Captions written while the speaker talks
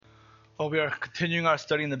Well, we are continuing our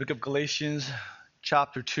study in the book of Galatians,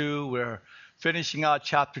 chapter 2. We're finishing out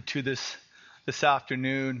chapter 2 this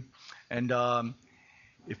afternoon. And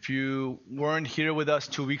if you weren't here with us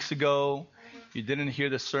 2 weeks ago, you didn't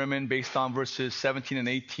hear the sermon based on verses 17 and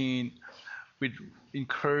 18, we'd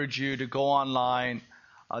encourage you to go online,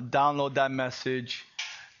 download that message.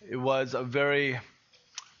 It was a very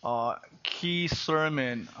key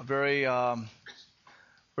sermon, a very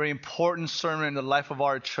important sermon in the life of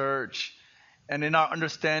our church and in our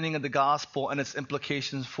understanding of the gospel and its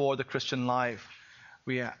implications for the Christian life.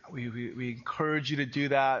 We encourage you to do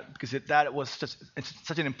that because that was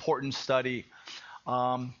such an important study.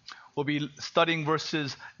 We'll be studying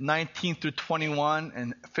verses 19 through 21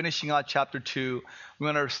 and finishing out chapter 2.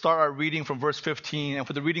 We're going to start our reading from verse 15. And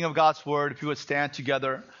for the reading of God's word, if you would stand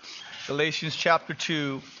together, Galatians chapter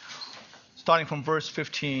 2, starting from verse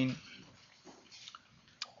 15.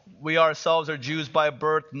 We ourselves are Jews by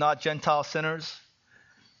birth, not Gentile sinners.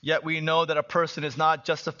 Yet we know that a person is not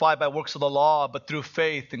justified by works of the law, but through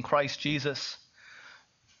faith in Christ Jesus.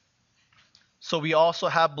 So we also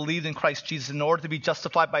have believed in Christ Jesus in order to be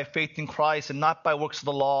justified by faith in Christ and not by works of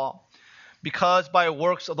the law. Because by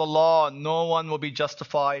works of the law, no one will be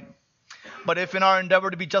justified. But if in our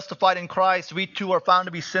endeavor to be justified in Christ, we too are found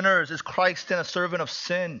to be sinners, is Christ then a servant of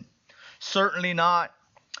sin? Certainly not.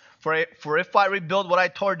 For if I rebuild what I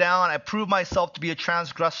tore down, I prove myself to be a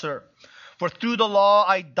transgressor. For through the law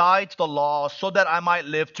I died to the law, so that I might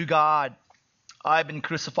live to God. I have been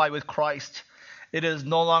crucified with Christ. It is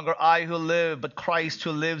no longer I who live, but Christ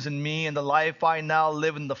who lives in me, and the life I now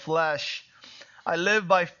live in the flesh. I live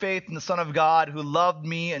by faith in the Son of God, who loved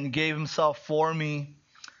me and gave himself for me.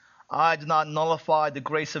 I do not nullify the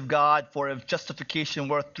grace of God, for if justification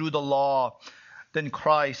were through the law, then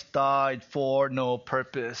Christ died for no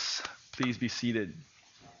purpose. Please be seated.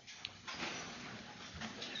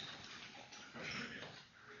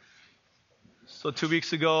 So 2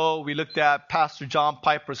 weeks ago, we looked at Pastor John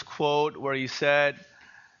Piper's quote where he said,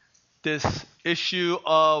 this issue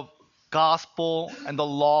of gospel and the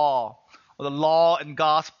law, or the law and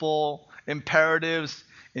gospel, imperatives,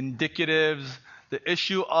 indicatives, the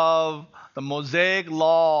issue of the Mosaic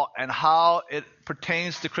law and how it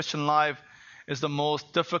pertains to Christian life is the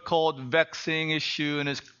most difficult, vexing issue in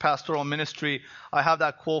his pastoral ministry. I have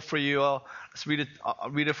that quote for you. I'll read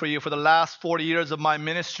it for you. For the last 40 years of my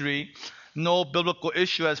ministry, no biblical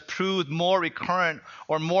issue has proved more recurrent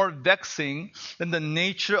or more vexing than the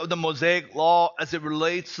nature of the Mosaic law as it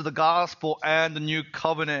relates to the gospel and the new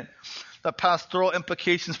covenant. The pastoral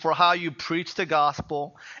implications for how you preach the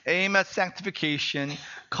gospel, aim at sanctification,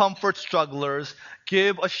 comfort strugglers,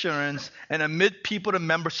 give assurance, and admit people to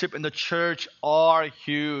membership in the church are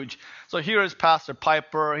huge. So here is Pastor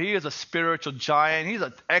Piper. He is a spiritual giant. He's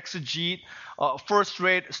an exegete,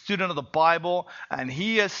 first-rate student of the Bible, and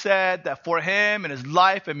he has said that for him in his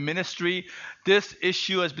life and ministry, this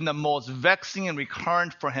issue has been the most vexing and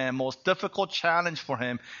recurrent for him, most difficult challenge for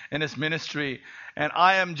him in his ministry. And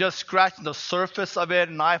I am just scratching the surface of it,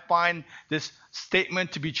 and I find this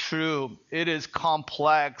statement to be true. It is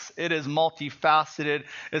complex, it is multifaceted,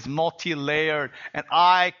 it's multi-layered, and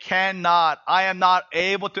I am not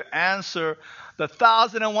able to answer the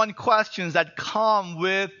 1,001 questions that come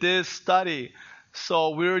with this study. So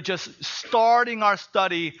we're just starting our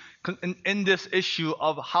study in this issue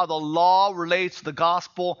of how the law relates to the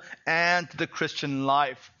gospel and to the Christian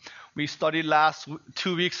life. We studied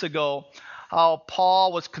 2 weeks ago how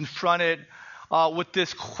Paul was confronted with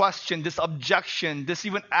this question, this objection, this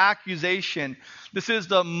even accusation. This is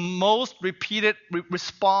the most repeated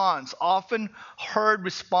response, often heard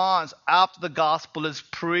response after the gospel is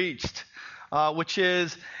preached, which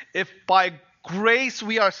is, if by grace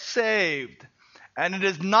we are saved, and it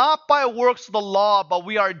is not by works of the law, but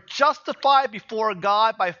we are justified before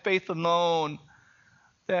God by faith alone,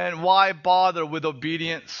 then why bother with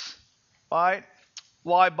obedience, right?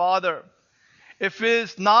 Why bother? If it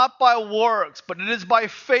is not by works, but it is by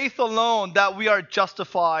faith alone that we are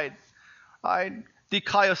justified, right?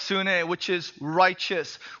 Dikaiosune, which is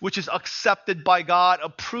righteous, which is accepted by God,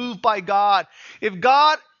 approved by God. If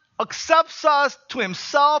God accepts us to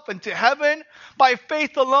himself and to heaven by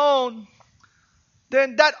faith alone,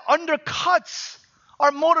 then that undercuts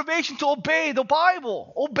our motivation to obey the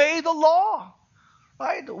Bible, obey the law,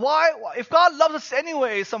 right? Why? If God loves us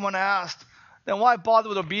anyway, someone asked, then why bother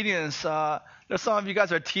with obedience? There's some of you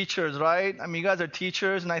guys are teachers, right? I mean, you guys are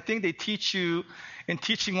teachers, and I think they teach you in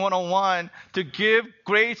Teaching 101 to give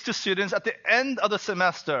grades to students at the end of the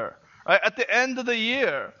semester, right? At the end of the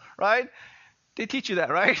year, right? They teach you that,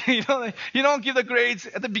 right? You don't give the grades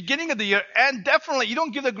at the beginning of the year, and definitely you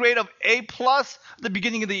don't give the grade of A plus at the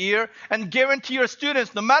beginning of the year and guarantee your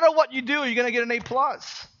students, no matter what you do, you're going to get an A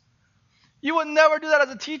plus. You would never do that as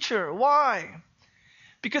a teacher. Why?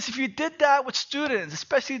 Because if you did that with students,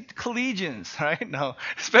 especially collegians, right? No,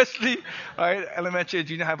 especially, right, elementary,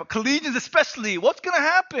 junior high, but collegians especially, what's going to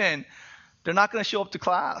happen? They're not going to show up to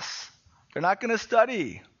class. They're not going to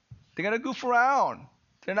study. They're going to goof around.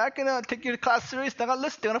 They're not going to take your class serious. They're not going to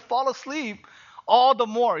listen. They're going to fall asleep all the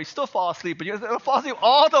more. You still fall asleep, but you're going to fall asleep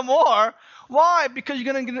all the more. Why? Because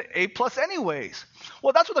you're going to get an A plus anyways.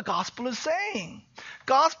 Well, that's what the gospel is saying.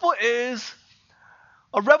 Gospel is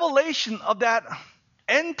a revelation of that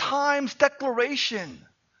end times declaration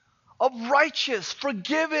of righteous,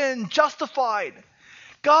 forgiven, justified.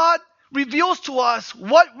 God reveals to us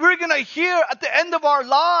what we're going to hear at the end of our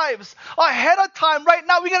lives ahead of time. Right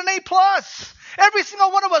now, we got an A plus. Every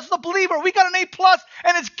single one of us is a believer. We got an A plus,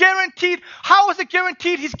 and it's guaranteed. How is it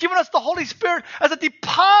guaranteed? He's given us the Holy Spirit as a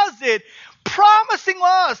deposit, promising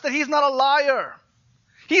us that He's not a liar.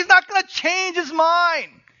 He's not going to change His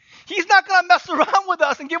mind. He's not going to mess around with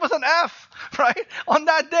us and give us an F, right, on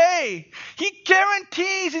that day. He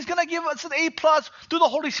guarantees He's going to give us an A plus through the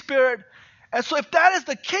Holy Spirit. And so if that is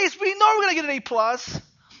the case, we know we're going to get an A plus.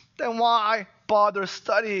 Then why bother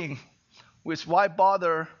studying? Why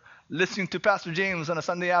bother listening to Pastor James on a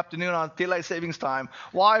Sunday afternoon on daylight savings time?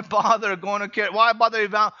 Why bother going to care? Why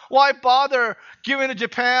bother giving to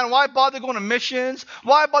Japan? Why bother going to missions?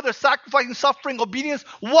 Why bother sacrificing, suffering, obedience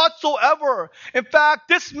whatsoever? In fact,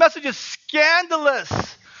 this message is scandalous.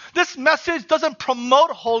 This message doesn't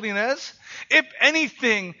promote holiness. If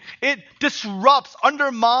anything, it disrupts,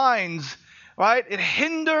 undermines, right? It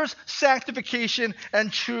hinders sanctification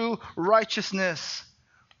and true righteousness.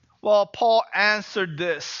 Well, Paul answered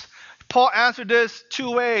this. Paul answered this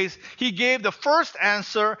two ways. He gave the first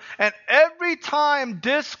answer, and every time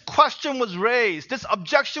this question was raised, this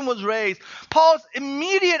objection was raised, Paul's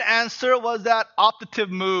immediate answer was that optative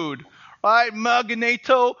mood, right?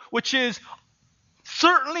 Magneto, which is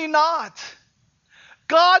certainly not.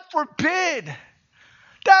 God forbid.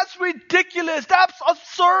 That's ridiculous. That's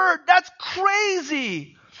absurd. That's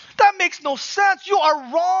crazy. That makes no sense. You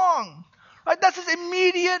are wrong. Right? That's his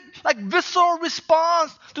immediate, visceral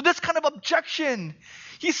response to this kind of objection.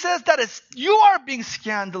 He says that you are being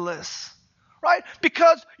scandalous, right?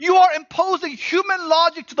 Because you are imposing human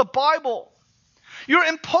logic to the Bible. You're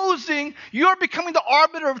becoming the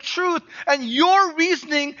arbiter of truth, and your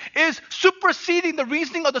reasoning is superseding the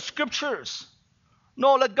reasoning of the Scriptures.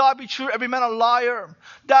 No, let God be true, every man a liar.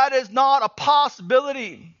 That is not a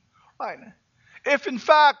possibility, right? If in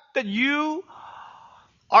fact that you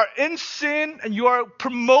are in sin and you are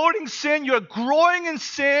promoting sin, you're growing in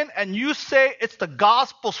sin, and you say it's the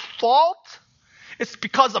gospel's fault, it's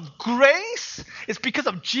because of grace, it's because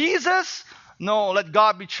of Jesus. No, let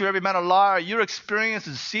God be true, every man a liar. Your experience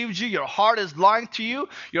deceives you, your heart is lying to you,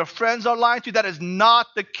 your friends are lying to you. That is not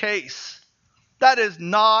the case. That is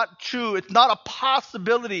not true. It's not a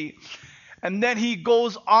possibility. And then he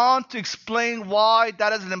goes on to explain why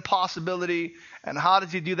that is an impossibility. And how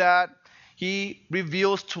does he do that? He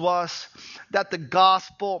reveals to us that the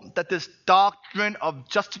gospel, that this doctrine of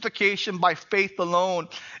justification by faith alone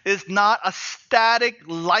is not a static,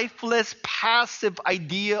 lifeless, passive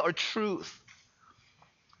idea or truth.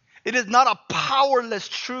 It is not a powerless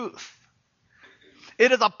truth.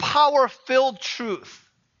 It is a power-filled truth.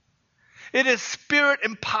 It is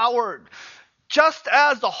Spirit-empowered. Just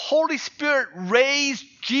as the Holy Spirit raised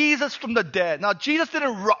Jesus from the dead. Now, Jesus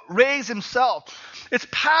didn't raise himself. It's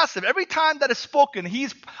passive. Every time that is spoken,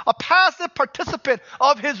 he's a passive participant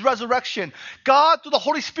of his resurrection. God, through the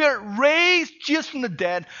Holy Spirit, raised Jesus from the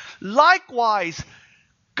dead. Likewise,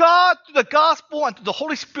 God, through the gospel and through the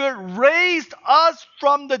Holy Spirit, raised us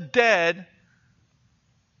from the dead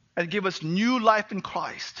and gave us new life in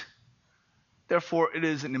Christ. Therefore, it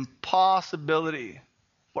is an impossibility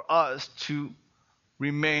for us to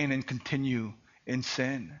remain and continue in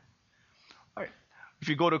sin. All right. If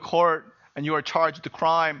you go to court and you are charged with a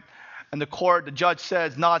crime, and the judge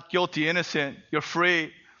says, not guilty, innocent, you're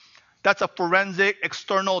free, that's a forensic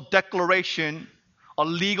external declaration, a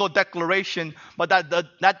legal declaration, but that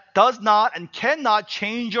does not and cannot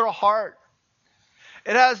change your heart.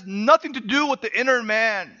 It has nothing to do with the inner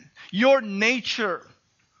man, your nature,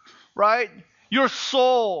 right? Your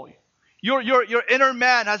soul, your inner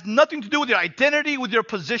man has nothing to do with your identity, with your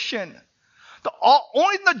position. The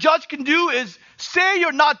only thing the judge can do is say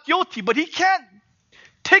you're not guilty, but he can't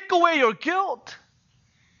take away your guilt.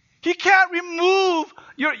 He can't remove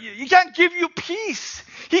he can't give you peace.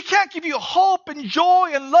 He can't give you hope and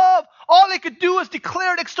joy and love. All he could do is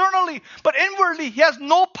declare it externally, but inwardly he has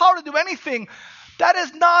no power to do anything. That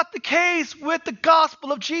is not the case with the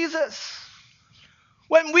gospel of Jesus.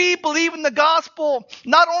 When we believe in the gospel,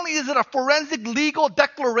 not only is it a forensic legal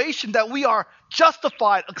declaration that we are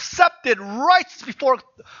justified, accepted, righteous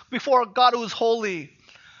before God who is holy,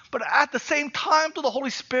 but at the same time through the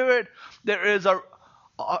Holy Spirit, there is a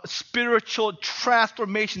spiritual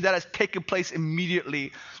transformation that has taken place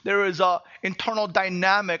immediately. There is an internal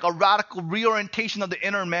dynamic, a radical reorientation of the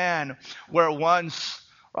inner man, where once,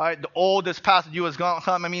 right, the oldest past you has gone.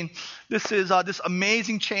 I mean, this is this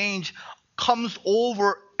amazing change comes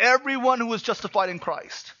over everyone who is justified in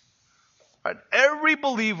Christ. Right? Every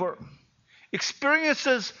believer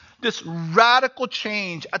experiences this radical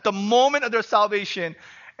change at the moment of their salvation,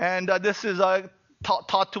 and this is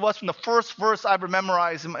taught to us from the first verse I ever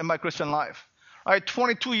memorized in my Christian life, right?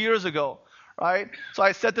 22 years ago, right? So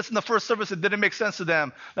I said this in the first service. It didn't make sense to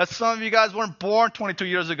them that some of you guys weren't born 22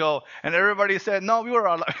 years ago, and everybody said, no, we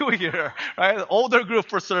were here, right? The older group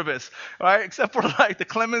for service, right? Except for like the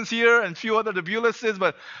Clemens here and a few other, the Bulises,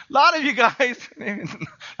 but a lot of you guys,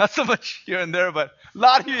 not so much here and there, but a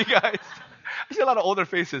lot of you guys, I see a lot of older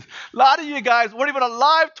faces. A lot of you guys weren't even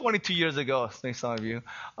alive 22 years ago. Thanks, some of you.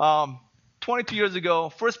 22 years ago,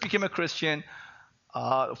 first became a Christian.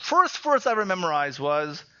 First verse I ever memorized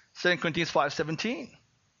was 2 Corinthians 5:17.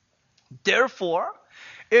 Therefore,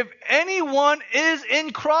 if anyone is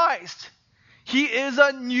in Christ, he is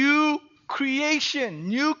a new creation,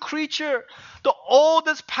 new creature. The old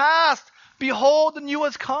is past. Behold, the new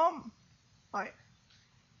has come. Right?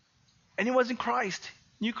 Anyone's in Christ,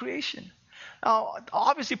 new creation. Now,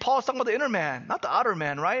 obviously, Paul's talking about the inner man, not the outer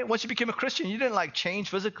man, right? Once you became a Christian, you didn't like change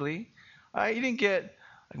physically. Right? You didn't get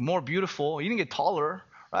more beautiful. You didn't get taller,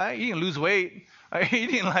 right? You didn't lose weight. Right? You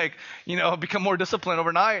didn't become more disciplined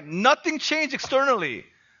overnight. Nothing changed externally.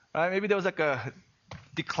 Right? Maybe there was like a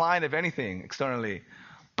decline of anything externally.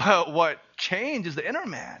 But what changed is the inner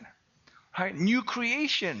man. Right? New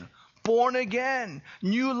creation, born again,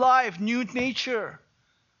 new life, new nature.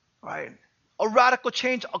 Right? A radical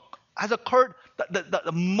change has occurred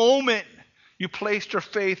the moment you placed your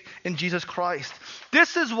faith in Jesus Christ.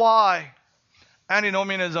 This is why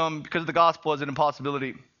antinomianism, because of the gospel, is an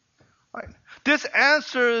impossibility. Right? This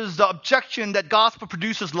answers the objection that gospel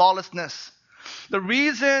produces lawlessness. The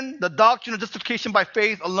reason the doctrine of justification by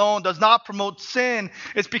faith alone does not promote sin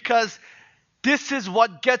is because this is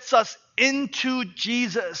what gets us into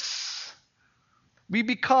Jesus. We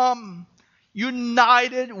become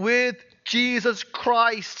united with Jesus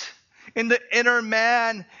Christ in the inner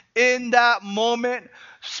man in that moment.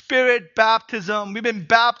 Spirit baptism. We've been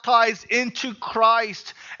baptized into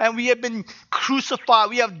Christ, and we have been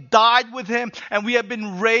crucified. We have died with him, and we have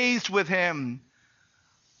been raised with him.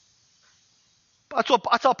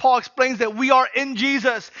 That's how Paul explains that we are in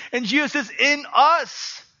Jesus, and Jesus is in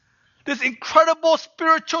us. This incredible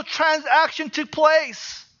spiritual transaction took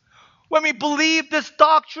place when we believe this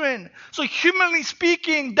doctrine. So humanly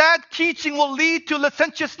speaking, that teaching will lead to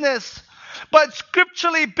licentiousness. But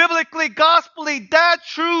scripturally, biblically, gospelly, that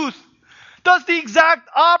truth does the exact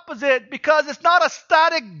opposite, because it's not a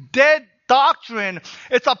static, dead doctrine.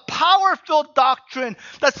 It's a power-filled doctrine.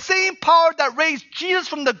 The same power that raised Jesus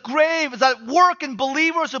from the grave is at work in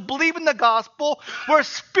believers who believe in the gospel, where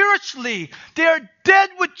spiritually they are dead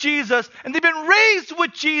with Jesus and they've been raised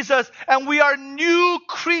with Jesus, and we are new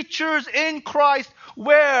creatures in Christ,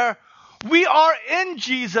 where we are in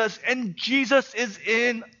Jesus and Jesus is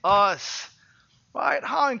in us. Right?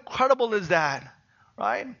 How incredible is that?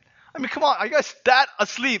 Right? I mean, come on. Are you guys that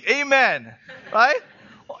asleep? Amen. Right?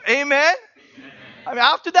 Amen? I mean,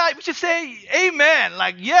 after that, we should say amen.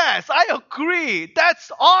 Like, yes, I agree.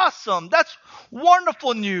 That's awesome. That's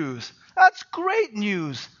wonderful news. That's great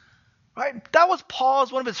news. Right? That was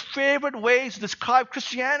Paul's one of his favorite ways to describe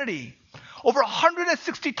Christianity. Over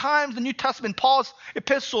 160 times in the New Testament, Paul's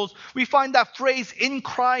epistles, we find that phrase, in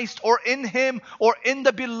Christ, or in him, or in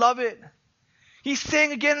the beloved. He's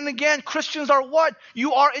saying again and again, Christians are what?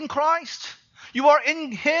 You are in Christ. You are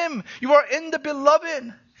in him. You are in the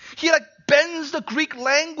beloved. He bends the Greek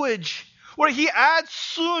language where he adds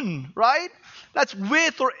soon, right? That's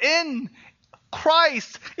with or in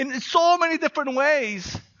Christ in so many different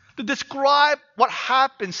ways to describe what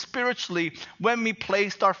happens spiritually when we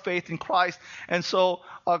placed our faith in Christ. And so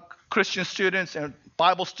Christian students and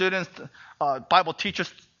Bible students, Bible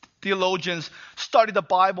teachers, theologians studied the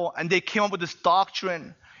Bible, and they came up with this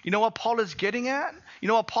doctrine. You know what Paul is getting at? You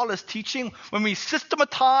know what Paul is teaching? When we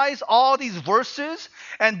systematize all these verses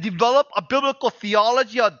and develop a biblical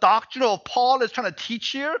theology, a doctrine of Paul is trying to teach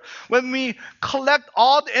here, when we collect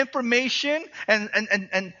all the information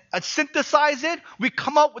and synthesize it, we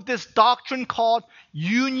come up with this doctrine called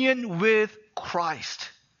union with Christ.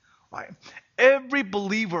 Right? Every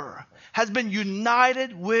believer has been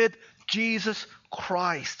united with Jesus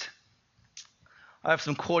Christ. I have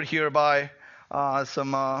some quote here by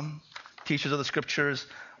some teachers of the scriptures.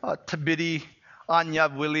 Tabidi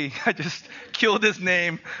Anyabwili. I just killed his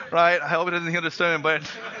name, right? I hope he doesn't hear the sermon, but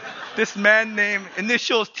this man named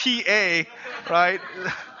initials T.A., right,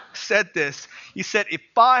 said this. He said, if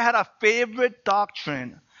I had a favorite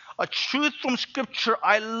doctrine, a truth from scripture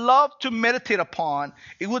I love to meditate upon,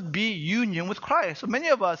 it would be union with Christ. So many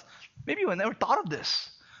of us, maybe you never thought of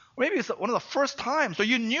this. Or maybe it's one of the first times, or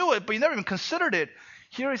you knew it, but you never even considered it.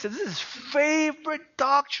 Here he says, this is favorite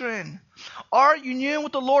doctrine. Our union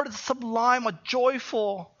with the Lord is sublime, a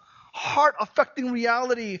joyful, heart-affecting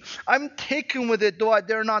reality. I'm taken with it, though I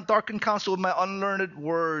dare not darken counsel with my unlearned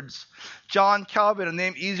words. John Calvin, a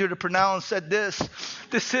name easier to pronounce, said this.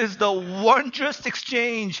 This is the wondrous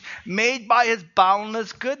exchange made by his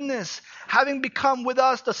boundless goodness. Having become with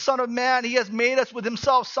us the Son of Man, he has made us with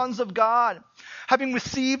himself sons of God. Having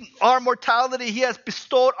received our mortality, he has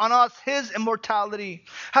bestowed on us his immortality.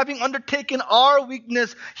 Having undertaken our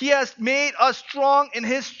weakness, he has made us strong in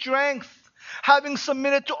his strength. Having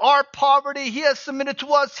submitted to our poverty, he has submitted to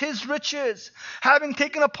us his riches. Having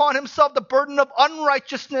taken upon himself the burden of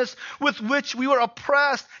unrighteousness with which we were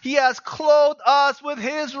oppressed, he has clothed us with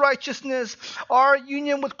his righteousness. Our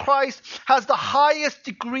union with Christ has the highest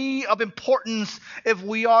degree of importance if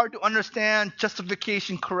we are to understand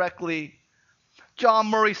justification correctly. John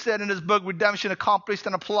Murray said in his book, Redemption Accomplished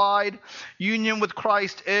and Applied, union with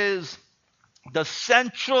Christ is the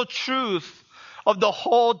central truth of the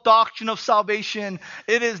whole doctrine of salvation.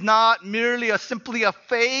 It is not merely simply a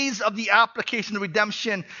phase of the application of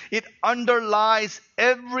redemption. It underlies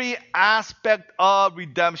every aspect of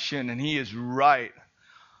redemption. And he is right.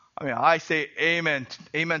 I mean, I say amen.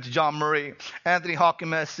 Amen to John Murray. Anthony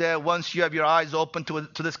Hawkins has said, once you have your eyes open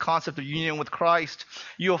to this concept of union with Christ,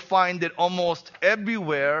 you'll find it almost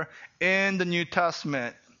everywhere in the New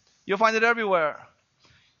Testament. You'll find it everywhere.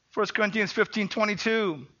 1 Corinthians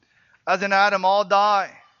 15:22. As in Adam all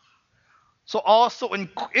die, so also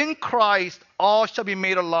in Christ all shall be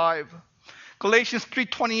made alive. Galatians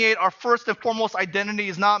 3:28, our first and foremost identity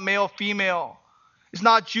is not male, female. It's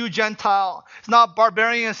not Jew, Gentile. It's not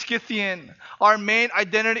barbarian, Scythian. Our main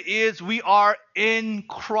identity is we are in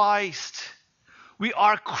Christ. We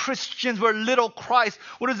are Christians. We're little Christ.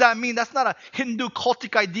 What does that mean? That's not a Hindu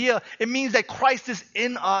cultic idea. It means that Christ is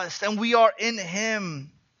in us and we are in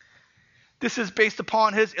him. This is based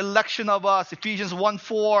upon his election of us. Ephesians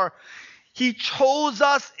 1:4. He chose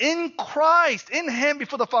us in Christ, in him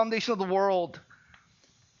before the foundation of the world.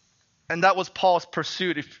 And that was Paul's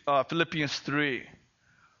pursuit, Philippians 3.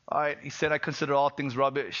 All right, he said, I consider all things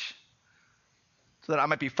rubbish so that I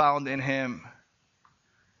might be found in him.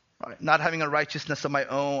 All right, not having a righteousness of my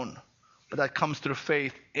own, but that comes through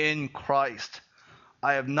faith in Christ.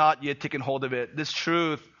 I have not yet taken hold of it. This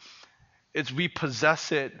truth is we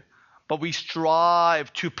possess it, but we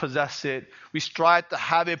strive to possess it. We strive to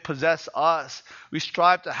have it possess us. We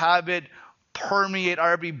strive to have it permeate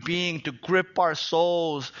our every being, to grip our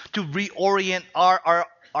souls, to reorient our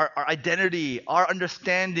identity, our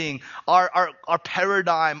understanding, our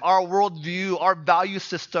paradigm, our worldview, our value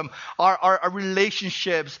system, our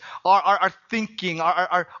relationships, our thinking,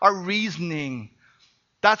 our reasoning.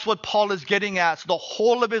 That's what Paul is getting at. So the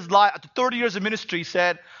whole of his life, after 30 years of ministry, he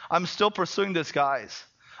said, I'm still pursuing this, guys.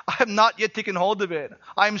 I have not yet taken hold of it.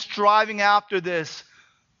 I'm striving after this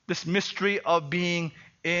mystery of being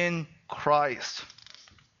in Christ.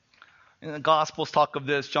 And the Gospels talk of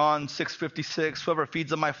this. John 6:56, whoever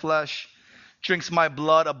feeds on my flesh, drinks my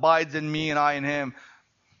blood, abides in me and I in him.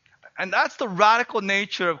 And that's the radical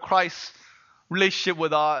nature of Christ's relationship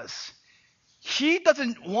with us. He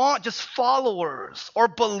doesn't want just followers or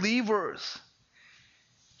believers.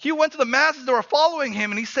 He went to the masses that were following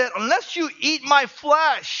him and he said, unless you eat my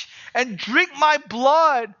flesh and drink my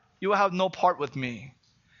blood, you will have no part with me.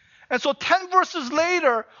 And so 10 verses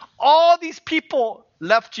later, all these people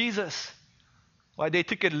left Jesus. Why? They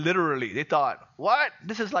took it literally. They thought, what?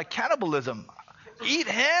 This is like cannibalism. Eat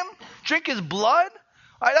him? Drink his blood?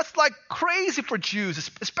 Right, that's like crazy for Jews,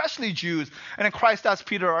 especially Jews. And then Christ asked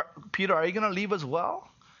Peter, are you going to leave as well?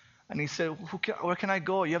 And he said, where can I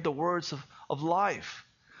go? You have the words of life.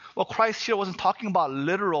 Well, Christ here wasn't talking about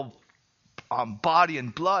literal body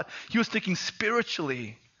and blood. He was thinking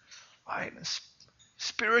spiritually. right?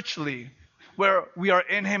 Spiritually, where we are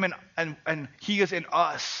in him and he is in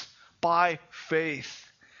us by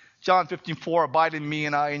faith. John 15:4, abide in me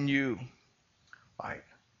and I in you. Right?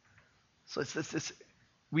 So it's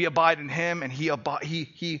we abide in him and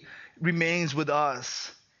he remains with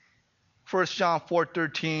us. 1 John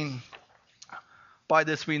 4:13, by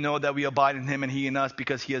this we know that we abide in him and he in us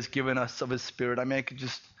because he has given us of his spirit. I mean, I could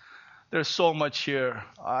just, there's so much here.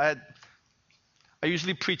 I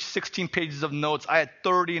usually preach 16 pages of notes. I had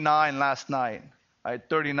 39 last night. I had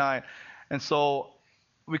 39. And so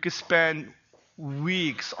we could spend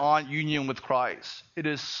weeks on union with Christ. It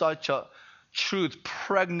is such a truth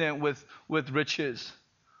pregnant with riches.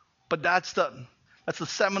 But that's the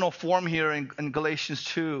seminal form here in Galatians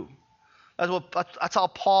 2. That's how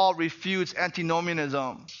Paul refutes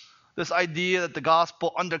antinomianism. This idea that the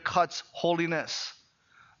gospel undercuts holiness.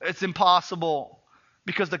 It's impossible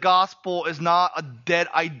because the gospel is not a dead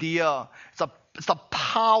idea. It's the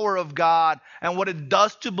power of God. And what it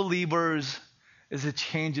does to believers is it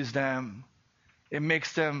changes them. It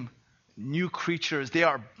makes them new creatures. They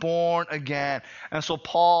are born again. And so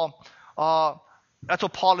that's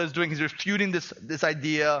what Paul is doing. He's refuting this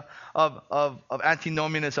idea of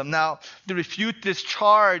antinomianism. Now, to refute this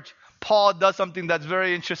charge, Paul does something that's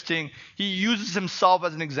very interesting. He uses himself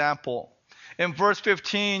as an example. In verse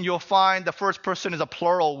 15, you'll find the first person is a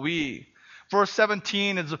plural, we. Verse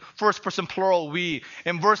 17 is the first person plural, we.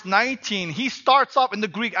 In verse 19, he starts off in the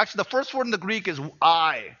Greek. Actually, the first word in the Greek is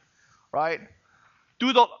I, right?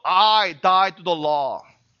 I died to the law,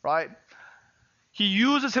 right? He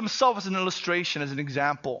uses himself as an illustration, as an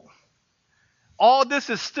example. All this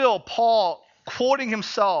is still Paul quoting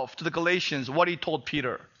himself to the Galatians, what he told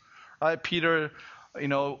Peter. Right? Peter,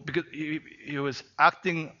 because he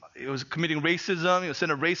was committing racism, he was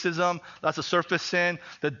sin of racism. That's a surface sin.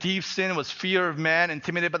 The deep sin was fear of man,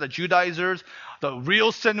 intimidated by the Judaizers. The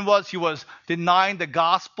real sin was he was denying the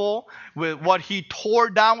gospel. With what he tore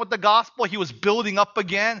down with the gospel, he was building up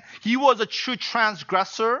again. He was a true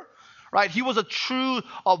transgressor. Right? He was a true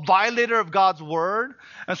violator of God's word.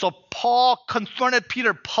 And so Paul confronted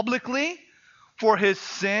Peter publicly for his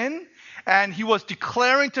sin. And he was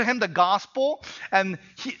declaring to him the gospel. And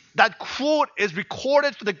that quote is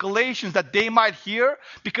recorded for the Galatians that they might hear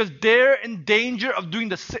because they're in danger of doing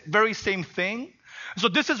the very same thing. So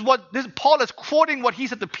Paul is quoting what he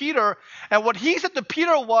said to Peter. And what he said to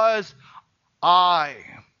Peter was, I.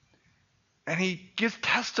 And he gives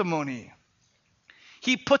testimony.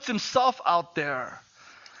 He puts himself out there.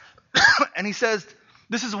 And he says,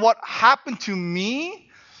 this is what happened to me.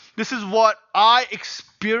 This is what I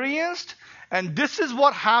experienced. And this is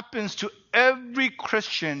what happens to every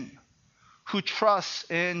Christian who trusts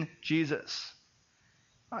in Jesus.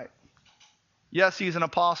 Right. Yes, he's an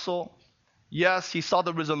apostle. Yes, he saw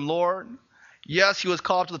the risen Lord. Yes, he was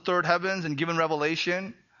called to the third heavens and given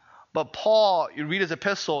revelation. But Paul, you read his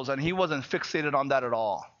epistles, and he wasn't fixated on that at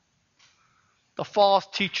all. The false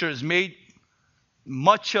teachers made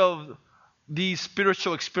much of these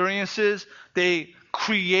spiritual experiences. They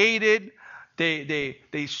created, they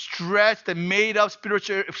stretched, they made up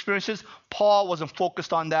spiritual experiences. Paul wasn't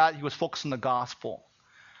focused on that. He was focused on the gospel.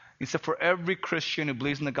 He said for every Christian who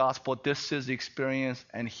believes in the gospel, this is the experience,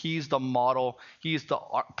 and he's the model, he's the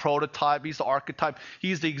prototype, he's the archetype,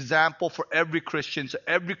 he's the example for every Christian. So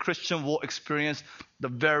every Christian will experience the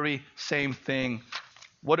very same thing.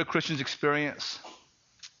 What do Christians experience?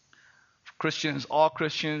 All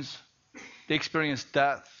Christians, they experience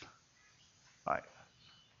death. Right?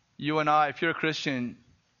 You and I, if you're a Christian,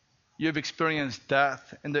 you've experienced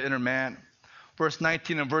death in the inner man. Verse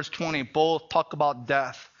 19 and verse 20 both talk about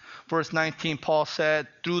death. Verse 19, Paul said,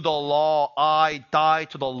 through the law, I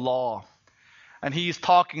died to the law. And he's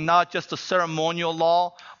talking not just the ceremonial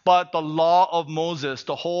law, but the law of Moses,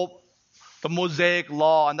 the Mosaic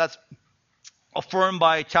law. And that's affirmed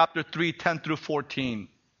by chapter 3, 10 through 14.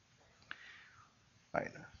 Right.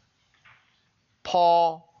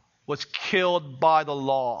 Paul was killed by the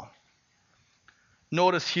law.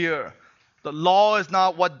 Notice here, the law is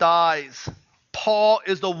not what dies. Paul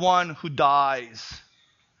is the one who dies.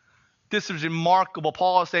 This is remarkable.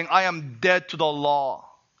 Paul is saying, I am dead to the law.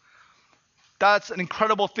 That's an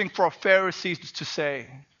incredible thing for a Pharisee to say.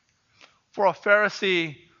 For a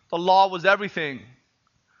Pharisee, the law was everything.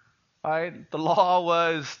 Right? The law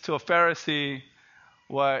was to a Pharisee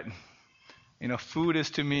what food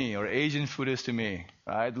is to me, or Asian food is to me.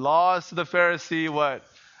 Right? Law is to the Pharisee what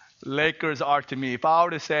Lakers are to me. If I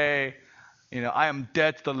were to say, I am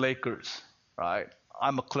dead to the Lakers, right?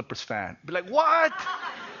 I'm a Clippers fan. Be like, what?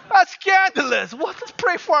 That's scandalous. Let's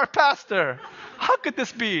pray for our pastor. How could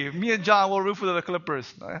this be? Me and John will root for the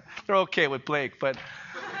Clippers. They're okay with Blake, but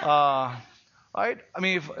right? I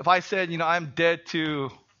mean, if I said, I'm dead to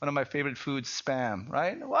one of my favorite foods, spam,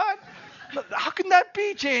 right? What? How can that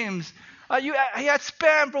be, James? You had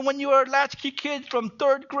spam from when you were a latchkey kid from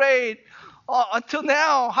third grade until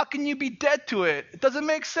now. How can you be dead to it? It doesn't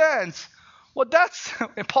make sense. Well, that's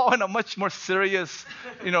Paul in a much more serious,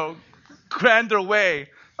 grander way.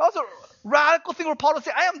 That was a radical thing where Paul would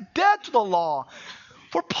say, I am dead to the law.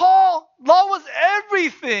 For Paul, law was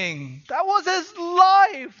everything. That was his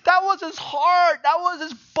life. That was his heart. That was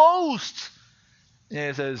his boast. And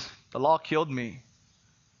he says, the law killed me.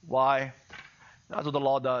 Why? That's what the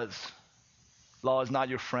law does. Law is not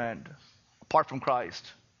your friend, apart from Christ.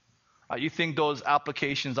 You think those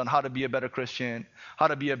applications on how to be a better Christian, how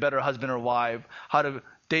to be a better husband or wife, how to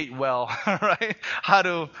date well, right? How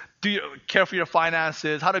to care for your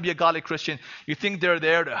finances, how to be a godly Christian. You think they're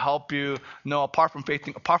there to help you? No, apart from faith,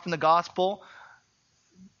 apart from the gospel,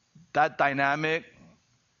 that dynamic,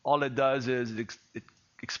 all it does is it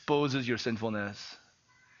exposes your sinfulness.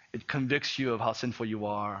 It convicts you of how sinful you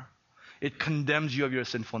are. It condemns you of your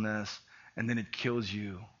sinfulness, and then it kills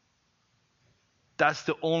you. That's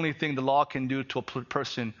the only thing the law can do to a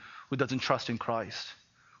person who doesn't trust in Christ,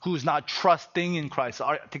 who is not trusting in Christ.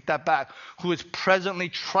 I take that back. Who is presently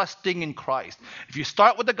trusting in Christ. If you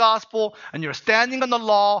start with the gospel and you're standing on the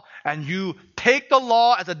law and you take the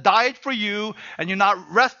law as a diet for you and you're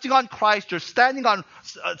not resting on Christ, you're standing on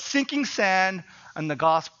sinking sand, and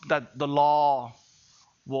the law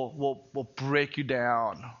will break you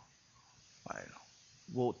down, right?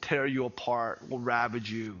 Will tear you apart, will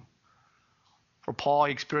ravage you. For Paul,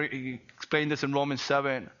 he explained this in Romans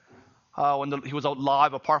 7. When he was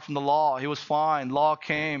alive apart from the law, he was fine. Law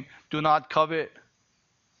came, do not covet.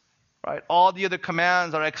 Right? All the other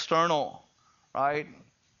commands are external. Right?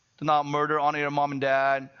 Do not murder, honor your mom and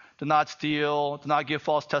dad. Do not steal. Do not give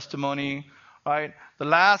false testimony. Right? The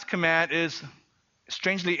last command is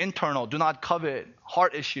strangely internal. Do not covet.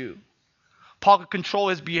 Heart issue. Paul could control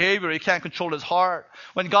his behavior. He can't control his heart.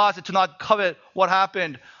 When God said to not covet, what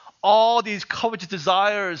happened? All these covetous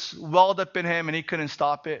desires welled up in him and he couldn't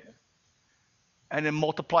stop it. And it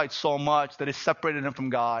multiplied so much that it separated him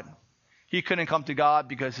from God. He couldn't come to God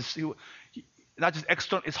because not just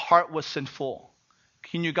external, his heart was sinful.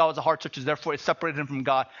 He knew God was a heart searcher, therefore it separated him from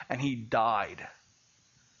God and he died.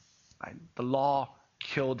 Right? The law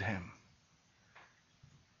killed him.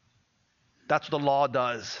 That's what the law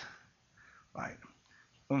does. Right?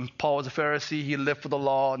 When Paul was a Pharisee, he lived for the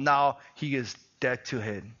law. Now he is dead to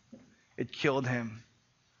it. It killed him.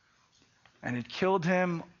 And it killed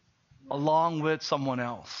him along with someone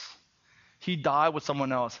else. He died with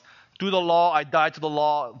someone else. Through the law, I died to the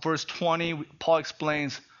law. Verse 20, Paul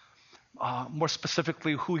explains more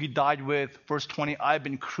specifically who he died with. Verse 20, I've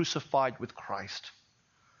been crucified with Christ.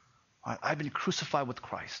 I've been crucified with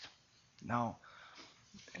Christ. Now,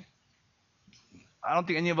 I don't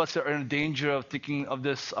think any of us are in danger of thinking of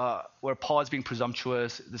this where Paul is being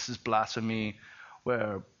presumptuous. This is blasphemy.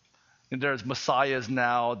 Where there's messiahs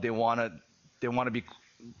now. They want to be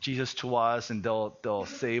Jesus to us, and they'll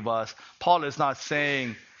save us. Paul is not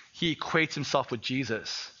saying he equates himself with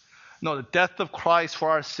Jesus. No, the death of Christ for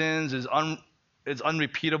our sins is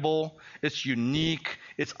unrepeatable. It's unique.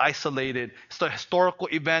 It's isolated. It's a historical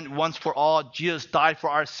event once for all. Jesus died for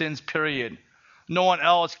our sins, period. No one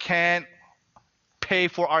else can pay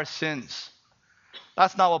for our sins.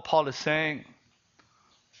 That's not what Paul is saying.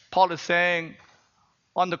 Paul is saying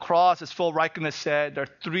on the cross, as Phil Ryken has said, there are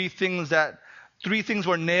three things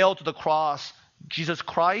were nailed to the cross. Jesus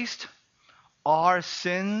Christ, our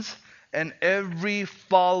sins, and every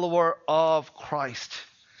follower of Christ.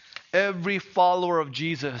 Every follower of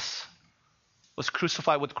Jesus was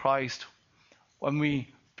crucified with Christ when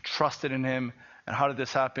we trusted in him. And how did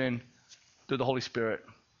this happen? Through the Holy Spirit.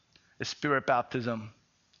 The Spirit baptism.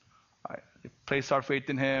 Right. We placed our faith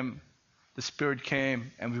in him. The Spirit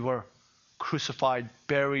came and we were crucified,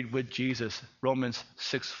 buried with Jesus. Romans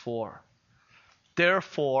 6:4.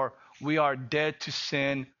 Therefore, we are dead to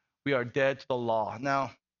sin. We are dead to the law.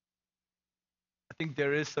 Now, I think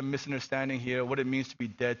there is some misunderstanding here what it means to be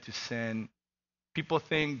dead to sin. People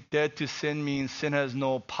think dead to sin means sin has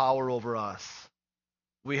no power over us.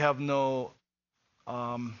 We have no,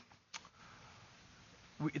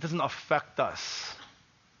 it doesn't affect us.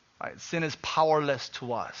 Right? Sin is powerless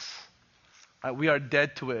to us. Right? We are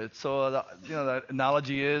dead to it. So, the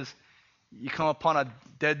analogy is you come upon a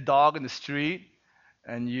dead dog in the street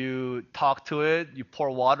and you talk to it, you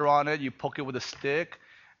pour water on it, you poke it with a stick,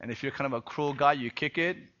 and if you're kind of a cruel guy, you kick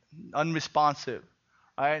it, unresponsive.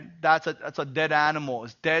 Right? That's a dead animal.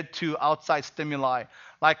 It's dead to outside stimuli.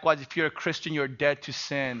 Likewise, if you're a Christian, you're dead to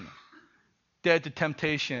sin, dead to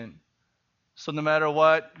temptation. So no matter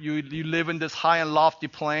what, you live in this high and lofty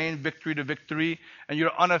plane, victory to victory, and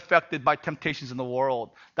you're unaffected by temptations in the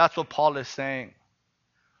world. That's what Paul is saying.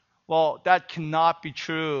 Well, that cannot be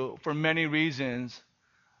true for many reasons.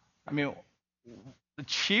 I mean, the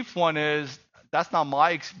chief one is that's not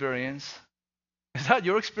my experience. Is that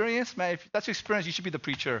your experience? Man, if that's your experience, you should be the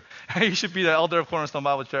preacher. You should be the elder of Cornerstone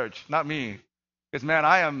Bible Church, not me. Because, man,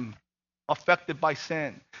 I am affected by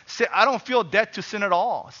sin. I don't feel dead to sin at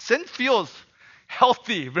all. Sin feels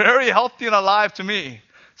healthy, very healthy and alive to me.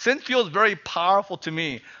 Sin feels very powerful to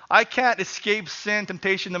me. I can't escape sin,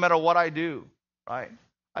 temptation, no matter what I do, right?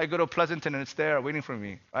 I go to Pleasanton and it's there waiting for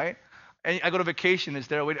me, right? And I go to vacation, it's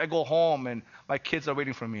there waiting. I go home and my kids are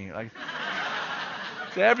waiting for me. Like,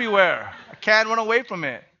 it's everywhere. I can't run away from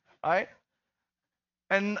it, right?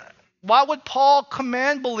 And why would Paul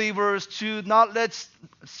command believers to not let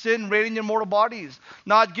sin reign in your mortal bodies,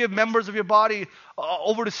 not give members of your body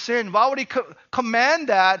over to sin? Why would he command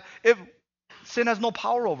that if sin has no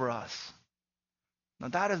power over us? Now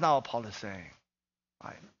that is not what Paul is saying.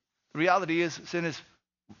 Right? The reality is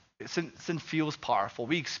sin feels powerful.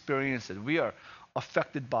 We experience it. We are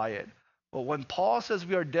affected by it. But when Paul says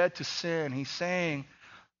we are dead to sin, he's saying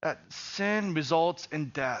that sin results in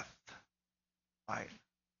death. Right?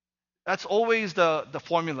 That's always the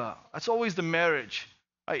formula. That's always the marriage.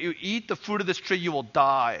 Right? You eat the fruit of this tree, you will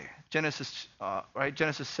die. Genesis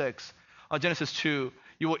 6, Genesis 2.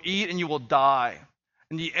 You will eat and you will die.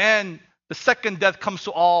 In the end, the second death comes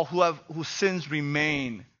to all whose sins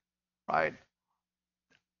remain. Right?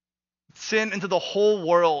 Sin into the whole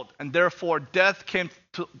world, and therefore death came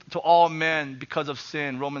to all men because of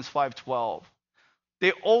sin. Romans 5:12.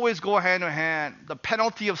 They always go hand in hand. The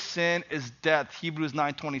penalty of sin is death. Hebrews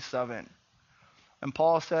 9:27. And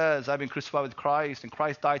Paul says, I've been crucified with Christ, and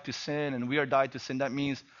Christ died to sin, and we are died to sin. That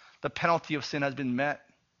means the penalty of sin has been met.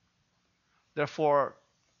 Therefore,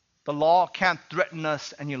 the law can't threaten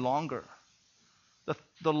us any longer.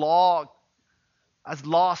 The law has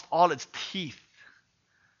lost all its teeth.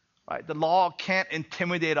 Right? The law can't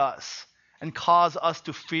intimidate us and cause us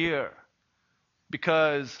to fear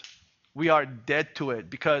because we are dead to it.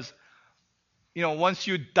 Because, once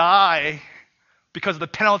you die because of the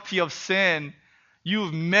penalty of sin,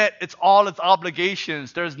 you've met all its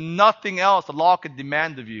obligations. There's nothing else the law could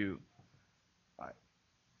demand of you. Right?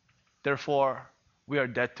 Therefore, we are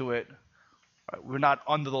dead to it. Right? We're not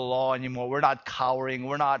under the law anymore. We're not cowering.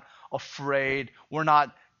 We're not afraid. We're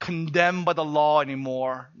not condemned by the law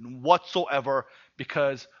anymore whatsoever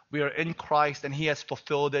because we are in Christ and He has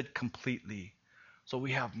fulfilled it completely. So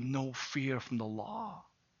we have no fear from the law.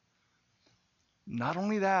 Not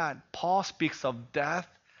only that, Paul speaks of death,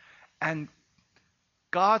 and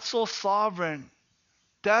God's so sovereign.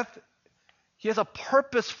 Death, He has a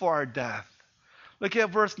purpose for our death. Look at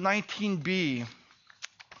verse 19b.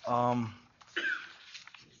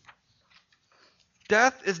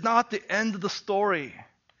 Death is not the end of the story.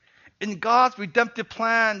 In God's redemptive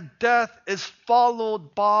plan, death is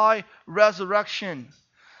followed by resurrection.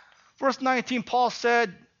 Verse 19, Paul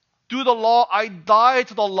said, through the law, I died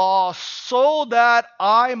to the law so that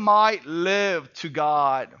I might live to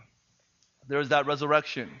God. There's that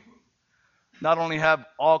resurrection. Not only have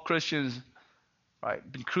all Christians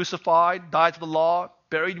been crucified, died to the law,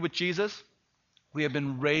 buried with Jesus, we have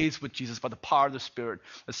been raised with Jesus by the power of the Spirit.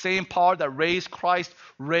 The same power that raised Christ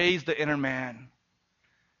raised the inner man.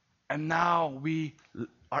 And now we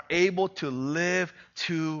are able to live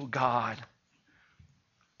to God.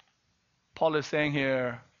 Paul is saying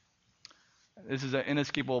here, this is an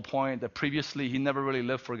inescapable point, that previously he never really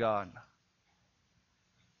lived for God.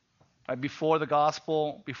 Before the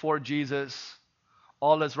gospel, before Jesus,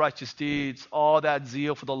 all his righteous deeds, all that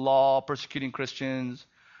zeal for the law, persecuting Christians,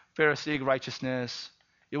 Pharisaic righteousness,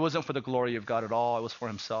 it wasn't for the glory of God at all. It was for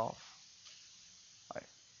himself. Right?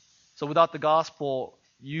 So without the gospel,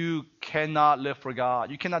 you cannot live for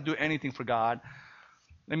God. You cannot do anything for God.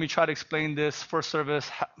 Let me try to explain this. First service,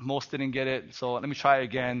 most didn't get it. So let me try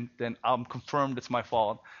again. Then I'm confirmed it's my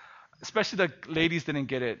fault. Especially the ladies didn't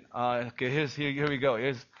get it. Okay, here we go.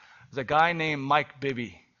 There's a guy named Mike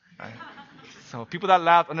Bibby. Right? So people that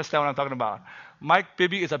laugh understand what I'm talking about. Mike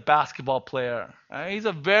Bibby is a basketball player. Right? He's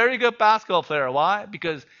a very good basketball player. Why?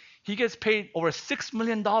 Because he gets paid over $6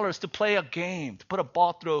 million to play a game, to put a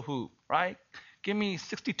ball through a hoop. Right? Give me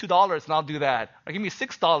 $62 and I'll do that. Or give me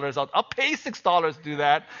 $6. I'll pay $6 to do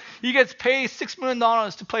that. He gets paid $6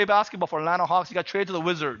 million to play basketball for Atlanta Hawks. He got traded to the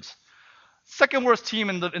Wizards. Second worst team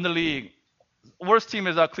in the league. Worst team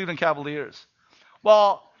is Cleveland Cavaliers.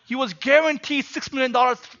 Well, he was guaranteed $6 million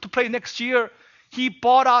to play next year. He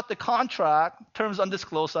bought out the contract, terms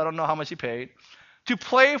undisclosed, so I don't know how much he paid, to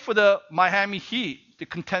play for the Miami Heat to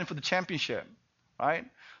contend for the championship, right?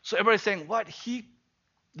 So everybody's saying, what? He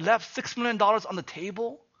left $6 million on the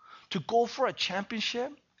table to go for a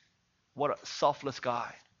championship? What a selfless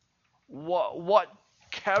guy. What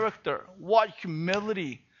character, what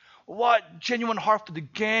humility, what genuine heart for the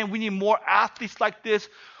game. We need more athletes like this.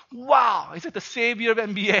 Wow, he's like the savior of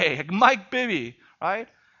NBA, like Mike Bibby, right?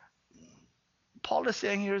 Paul is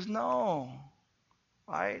saying here is no,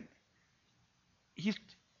 right?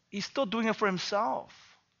 He's still doing it for himself.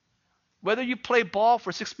 Whether you play ball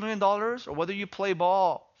for $6 million or whether you play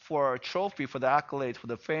ball for a trophy, for the accolades, for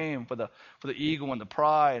the fame, for the ego and the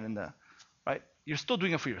pride and the right, you're still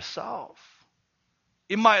doing it for yourself.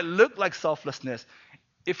 It might look like selflessness.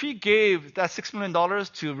 If he gave that $6 million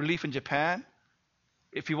to relief in Japan,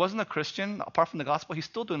 if he wasn't a Christian, apart from the gospel, he's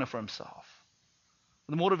still doing it for himself.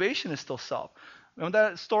 The motivation is still self. Remember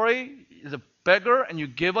that story? Is a beggar and you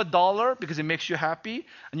give $1 because it makes you happy,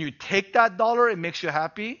 and you take that dollar, it makes you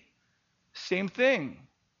happy. Same thing.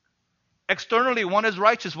 Externally, one is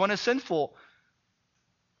righteous, one is sinful.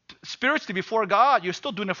 Spiritually, before God, you're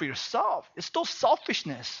still doing it for yourself. It's still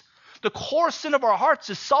selfishness. The core sin of our hearts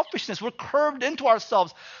is selfishness. We're curved into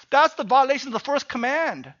ourselves. That's the violation of the first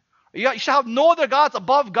command. You shall have no other gods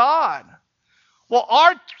above God. Well,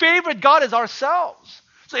 our favorite God is ourselves.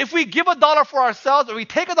 So if we give $1 for ourselves or we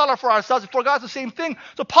take $1 for ourselves, before God, it's the same thing.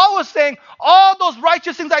 So Paul was saying, all those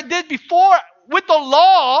righteous things I did before with the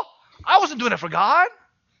law, I wasn't doing it for God.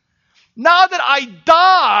 Now that I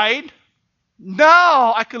died,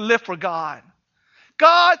 now I can live for God.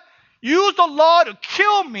 God used the law to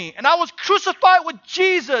kill me, and I was crucified with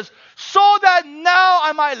Jesus so that now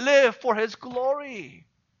I might live for His glory.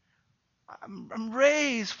 I'm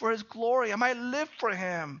raised for His glory. I might live for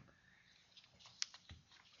Him.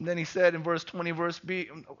 And then he said in verse 20,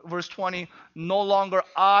 no longer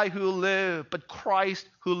I who live, but Christ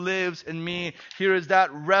who lives in me. Here is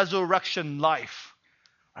that resurrection life.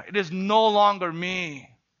 It is no longer me.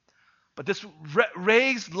 But this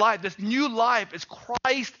raised life, this new life is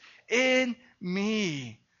Christ in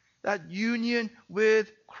me. That union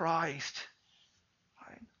with Christ.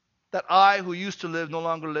 Right? That I who used to live no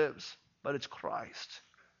longer lives, but it's Christ.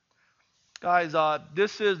 Guys,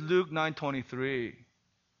 this is Luke 9:23.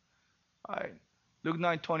 Right. Luke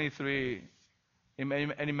 9:23.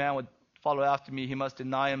 Any man would follow after me, he must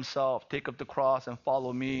deny himself, take up the cross, and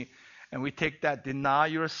follow me. And we take that deny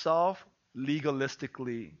yourself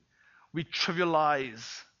legalistically. We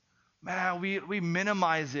trivialize. Man, we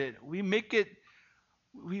minimize it. We make it,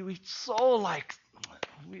 we so like,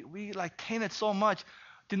 we like taint it so much.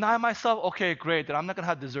 Deny myself, okay, great, then I'm not going to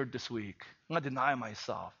have dessert this week. I'm going to deny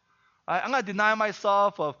myself. Right? I'm going to deny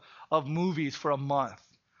myself of movies for a month.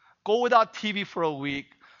 Go without TV for a week.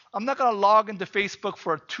 I'm not going to log into Facebook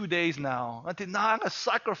for 2 days now. I'm going to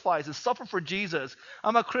sacrifice and suffer for Jesus.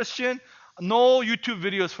 I'm a Christian. No YouTube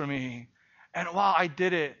videos for me. And wow, I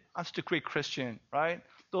did it. I'm such a great Christian, right?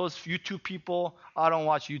 Those YouTube people, I don't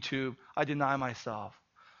watch YouTube. I deny myself.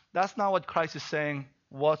 That's not what Christ is saying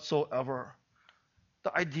whatsoever.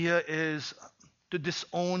 The idea is to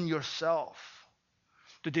disown yourself.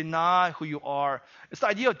 To deny who you are. It's the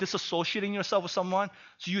idea of disassociating yourself with someone,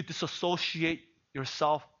 so you disassociate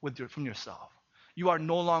yourself from yourself. You are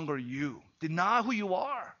no longer you. Deny who you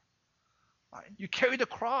are. Right? You carry the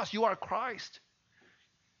cross. You are Christ.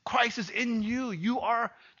 Christ is in you.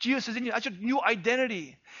 Jesus is in you. That's your new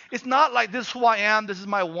identity. It's not like this is who I am. This is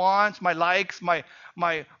my wants, my likes, my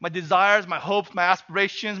desires, my hopes, my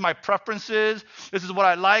aspirations, my preferences. This is what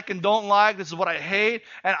I like and don't like. This is what I hate.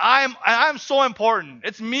 And I'm so important.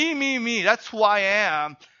 It's me. That's who I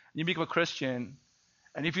am. You become a Christian.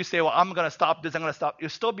 And if you say, well, I'm going to stop this, I'm going to stop, you're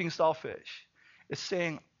still being selfish. It's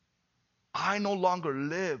saying, I no longer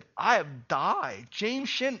live. I have died. James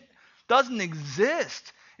Shin doesn't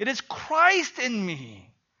exist. It is Christ in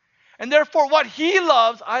me. And therefore, what He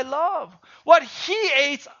loves, I love. What He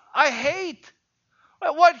hates, I hate.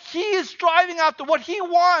 What He is striving after, what He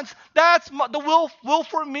wants, that's the will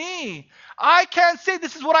for me. I can't say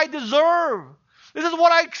this is what I deserve. This is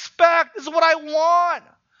what I expect. This is what I want.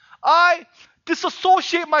 I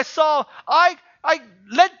disassociate myself. I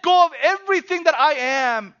let go of everything that I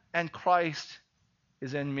am, and Christ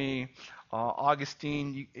is in me.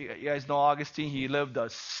 Augustine, you guys know Augustine. He lived a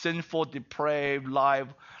sinful, depraved life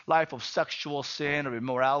of sexual sin or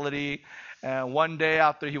immorality. And one day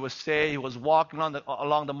after he was saved, he was walking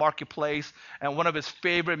along the marketplace, and one of his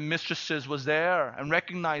favorite mistresses was there and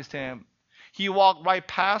recognized him. He walked right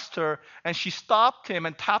past her, and she stopped him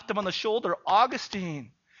and tapped him on the shoulder.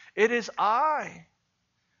 Augustine, it is I.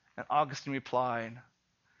 And Augustine replied,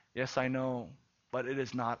 yes, I know, but it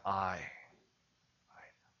is not I.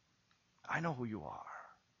 I know who you are,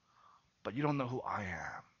 but you don't know who I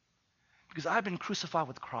am. Because I've been crucified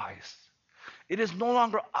with Christ. It is no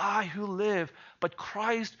longer I who live, but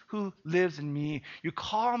Christ who lives in me. You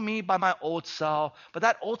call me by my old self, but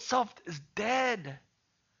that old self is dead.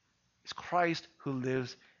 It's Christ who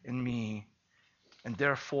lives in me. And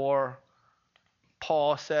therefore,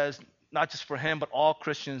 Paul says, not just for him, but all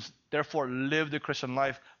Christians, therefore live the Christian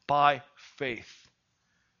life by faith.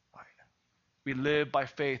 Right? We live by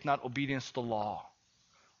faith, not obedience to the law.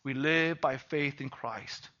 We live by faith in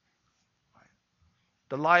Christ. Right?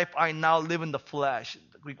 The life I now live in the flesh,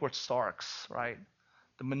 the Greek word sarx, right?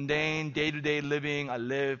 The mundane, day-to-day living, I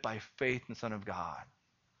live by faith in the Son of God.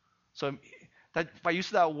 So that by use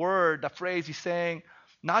of that word, that phrase, he's saying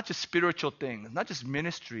not just spiritual things, not just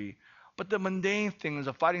ministry, but the mundane things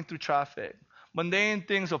of fighting through traffic, mundane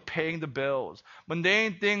things of paying the bills,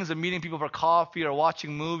 mundane things of meeting people for coffee or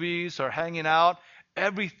watching movies or hanging out.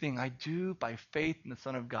 Everything I do by faith in the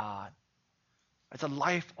Son of God. It's a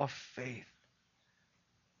life of faith.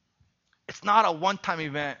 It's not a one-time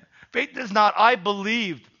event. Faith is not, I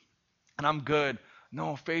believed and I'm good.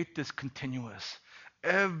 No, faith is continuous.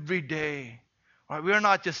 Every day. Right? We are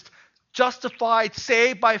not just justified,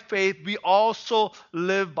 saved by faith. We also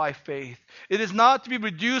live by faith. It is not to be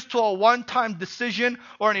reduced to a one-time decision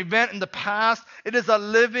or an event in the past. It is a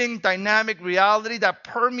living, dynamic reality that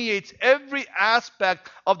permeates every aspect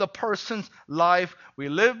of the person's life. We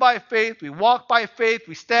live by faith. We walk by faith.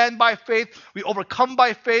 We stand by faith. We overcome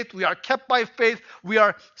by faith. We are kept by faith. We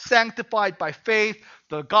are sanctified by faith.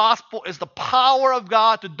 The gospel is the power of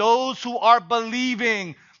God to those who are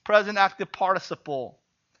believing. Present active participle.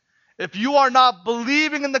 If you are not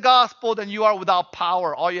believing in the gospel, then you are without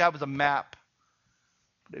power. All you have is a map.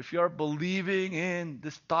 But if you are believing in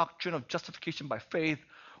this doctrine of justification by faith,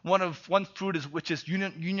 one fruit is which is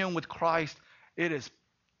union with Christ, it is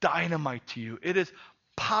dynamite to you. It is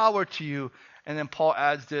power to you. And then Paul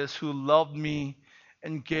adds this, who loved me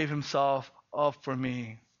and gave himself up for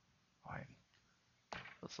me. Right.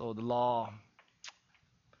 So the law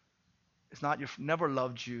is not never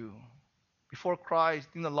loved you. Before Christ,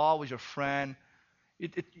 the law was your friend.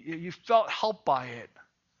 You felt helped by it.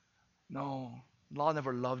 No, law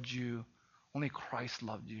never loved you. Only Christ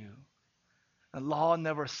loved you. The law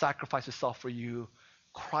never sacrificed itself for you.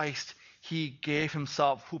 Christ, he gave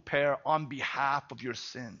himself, on behalf of your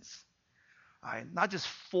sins. Right? Not just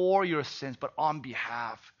for your sins, but on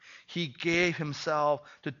behalf. He gave himself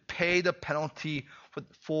to pay the penalty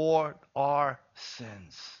for our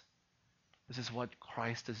sins. This is what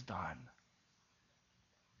Christ has done.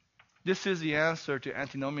 This is the answer to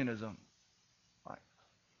antinomianism. Right?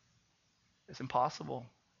 It's impossible.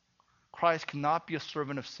 Christ cannot be a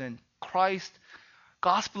servant of sin. Christ,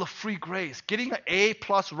 gospel of free grace, getting an A+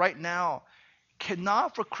 right now,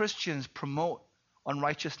 cannot for Christians promote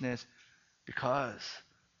unrighteousness because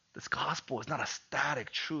this gospel is not a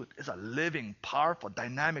static truth. It's a living, powerful,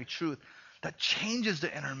 dynamic truth that changes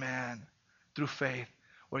the inner man through faith,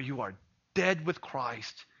 where you are dead with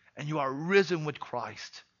Christ and you are risen with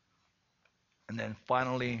Christ. And then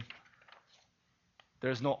finally,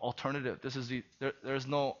 there's no alternative. There's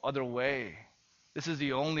no other way. This is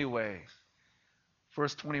the only way.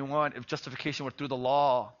 Verse 21, if justification were through the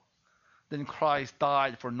law, then Christ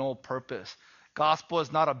died for no purpose. Gospel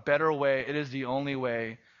is not a better way. It is the only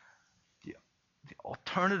way. The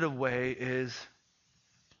alternative way is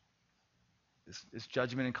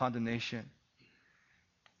judgment and condemnation.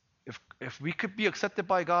 If we could be accepted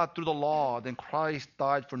by God through the law, then Christ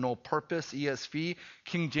died for no purpose. ESV,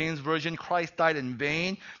 King James Version, Christ died in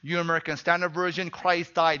vain. New American Standard Version,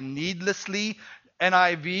 Christ died needlessly.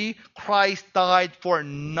 NIV, Christ died for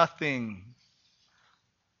nothing.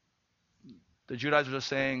 The Judaizers are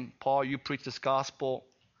saying, Paul, you preach this gospel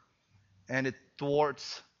and it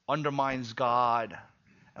undermines God.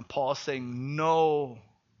 And Paul is saying, no,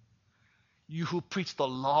 you who preach the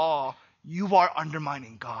law, you are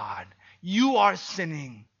undermining God. You are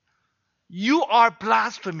sinning. You are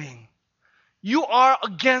blaspheming. You are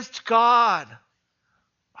against God.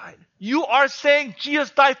 Right? You are saying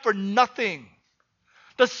Jesus died for nothing.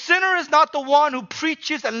 The sinner is not the one who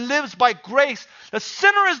preaches and lives by grace. The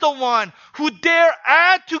sinner is the one who dare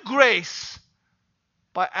add to grace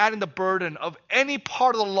by adding the burden of any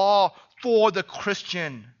part of the law for the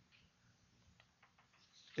Christian.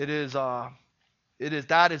 That is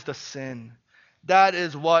the sin. That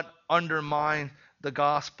is what undermines the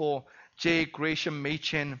gospel. J. Gresham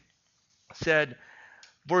Machen said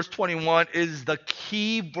verse 21 is the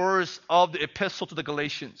key verse of the epistle to the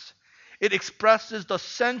Galatians. It expresses the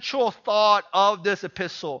central thought of this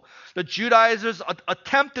epistle. The Judaizers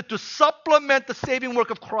attempted to supplement the saving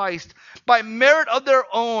work of Christ by merit of their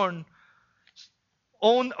own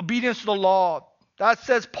obedience to the law. That,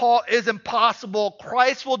 says Paul, is impossible.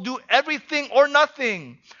 Christ will do everything or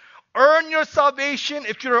nothing. Earn your salvation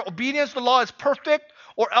if your obedience to the law is perfect,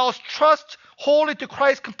 or else trust wholly to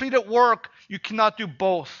Christ's completed work. You cannot do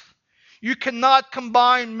both. You cannot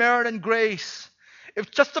combine merit and grace. If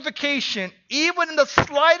justification, even in the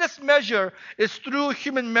slightest measure, is through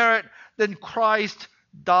human merit, then Christ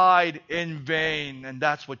died in vain. And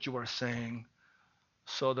that's what you are saying.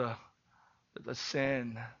 So the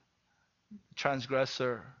sin,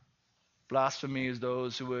 transgressor, blasphemy is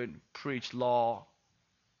those who would preach law.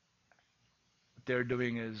 What they're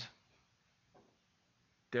doing is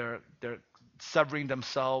they're severing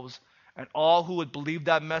themselves, and all who would believe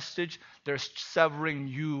that message, they're severing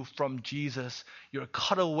you from Jesus. You're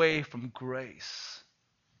cut away from grace.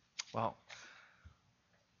 Well,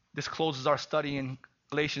 this closes our study in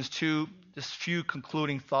Galatians 2. Just few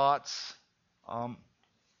concluding thoughts. I'll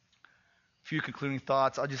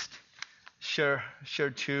just share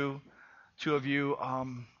two of you.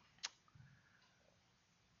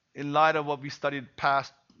 In light of what we studied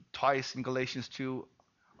past twice in Galatians 2,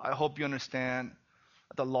 I hope you understand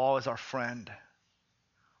that the law is our friend.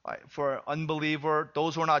 Right? For an unbeliever,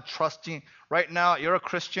 those who are not trusting, right now you're a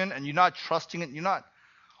Christian and you're not trusting it, you're not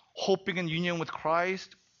hoping in union with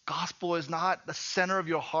Christ, gospel is not the center of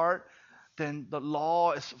your heart, then the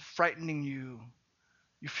law is frightening you.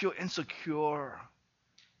 You feel insecure.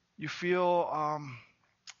 You feel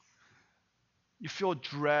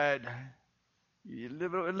dread. You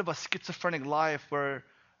live a schizophrenic life where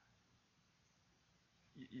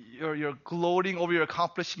you're gloating over your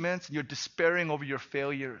accomplishments and you're despairing over your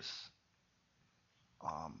failures.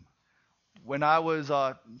 When I was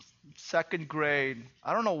second grade,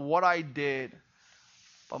 I don't know what I did,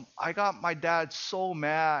 but I got my dad so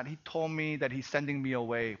mad. He told me that he's sending me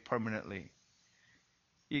away permanently.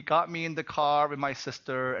 He got me in the car with my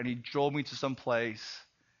sister and he drove me to some place,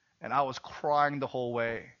 and I was crying the whole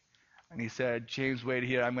way. And he said, "James, wait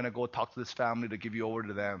here. I'm going to go talk to this family to give you over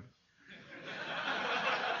to them."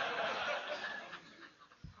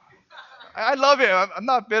 I love it. I'm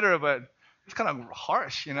not bitter, but it's kind of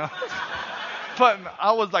harsh, you know. But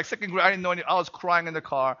I was like second grade. I didn't know anything. I was crying in the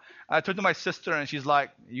car. I turned to my sister and she's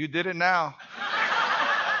like, "You did it now."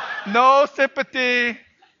 No sympathy,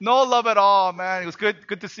 no love at all, man. It was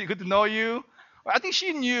good to see, good to know you. I think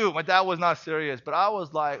she knew my dad was not serious, but I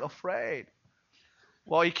was like afraid.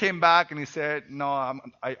 Well, he came back and he said, "No, I'm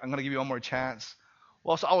going to give you one more chance."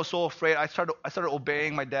 Well, so I was so afraid. I started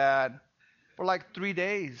obeying my dad for like 3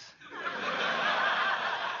 days.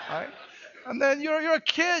 Right? And then you're a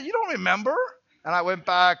kid, you don't remember. And I went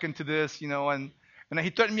back into this, you know, and then he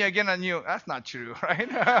threatened me again. I knew that's not true,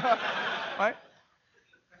 right? Right?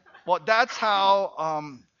 Well, that's how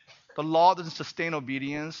the law doesn't sustain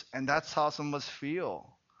obedience, and that's how some of us feel.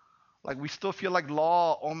 Like we still feel like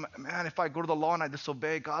law. Oh man, if I go to the law and I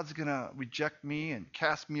disobey, God's gonna reject me and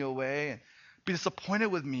cast me away and be disappointed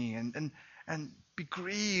with me and be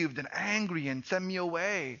grieved and angry and send me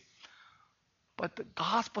away. But the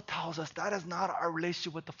gospel tells us that is not our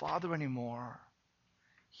relationship with the Father anymore.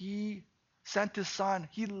 He sent his Son.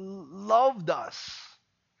 He loved us.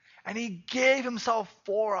 And he gave himself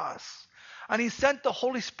for us. And he sent the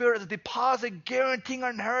Holy Spirit as a deposit guaranteeing our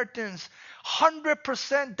inheritance.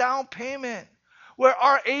 100% down payment. Where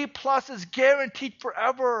our A+ is guaranteed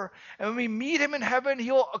forever. And when we meet him in heaven,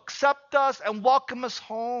 he'll accept us and welcome us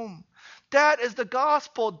home. That is the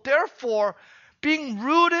gospel. Therefore, being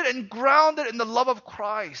rooted and grounded in the love of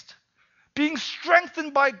Christ, being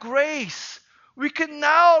strengthened by grace, we can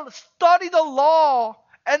now study the law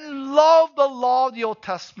and love the law of the Old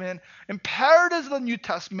Testament, imperatives of the New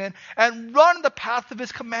Testament, and run the path of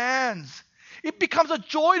his commands. It becomes a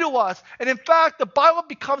joy to us. And in fact, the Bible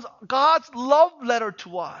becomes God's love letter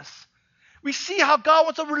to us. We see how God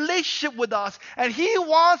wants a relationship with us, and he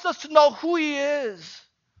wants us to know who he is.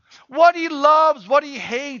 What he loves, what he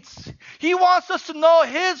hates. He wants us to know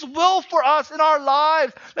his will for us in our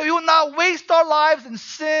lives. That we will not waste our lives in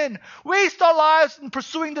sin, waste our lives in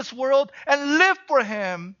pursuing this world, and live for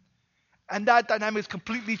him. And that dynamic is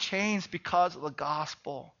completely changed because of the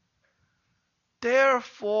gospel.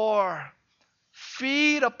 Therefore,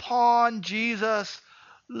 feed upon Jesus,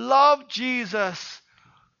 love Jesus,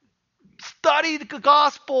 study the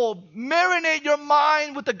gospel, marinate your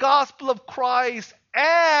mind with the gospel of Christ,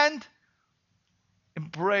 and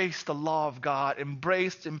Embrace the law of God.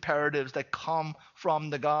 Embrace the imperatives that come from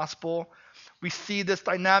the gospel. We see this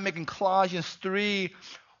dynamic in Colossians 3,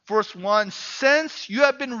 verse 1. Since you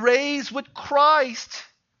have been raised with Christ,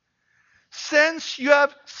 since you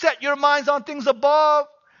have set your minds on things above,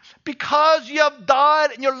 because you have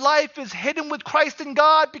died and your life is hidden with Christ in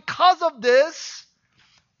God, because of this,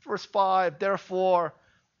 verse 5, therefore,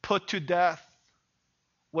 put to death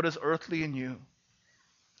what is earthly in you.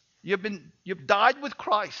 You've died with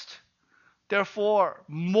Christ. Therefore,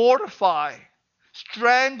 mortify,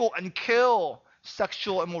 strangle, and kill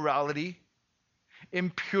sexual immorality,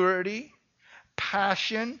 impurity,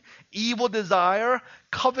 passion, evil desire,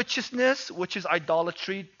 covetousness, which is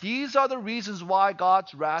idolatry. These are the reasons why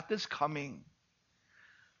God's wrath is coming.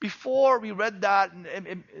 Before we read that,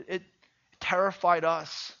 it terrified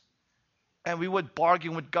us. And we would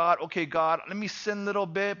bargain with God. Okay, God, let me sin a little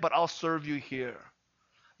bit, but I'll serve you here.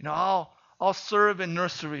 I'll serve in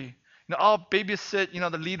nursery. I'll babysit,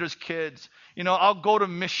 the leaders' kids. I'll go to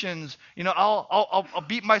missions. I'll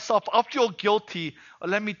beat myself. I'll feel guilty.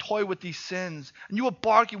 Let me toy with these sins. And you will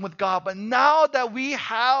bargain with God. But now that we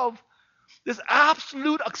have this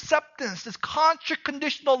absolute acceptance, this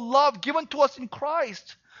conditional love given to us in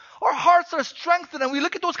Christ, our hearts are strengthened, and we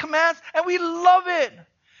look at those commands and we love it.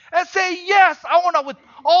 And say, yes, I want to, with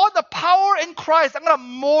all the power in Christ, I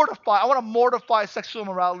want to mortify sexual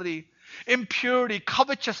immorality, impurity,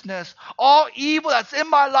 covetousness, all evil that's in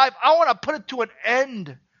my life. I want to put it to an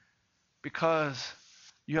end because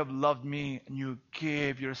you have loved me and you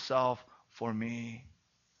gave yourself for me.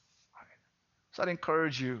 So I'd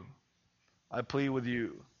encourage you. I plead with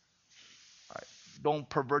you. Don't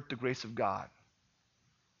pervert the grace of God.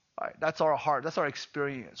 That's our heart. That's our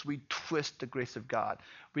experience. We twist the grace of God.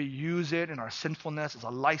 We use it in our sinfulness as a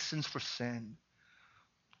license for sin.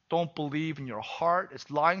 Don't believe in your heart.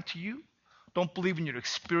 It's lying to you. Don't believe in your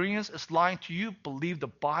experience. It's lying to you. Believe the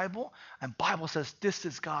Bible. And Bible says this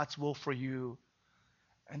is God's will for you.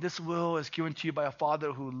 And this will is given to you by a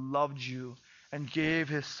Father who loved you and gave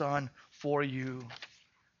his Son for you.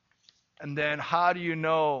 And then how do you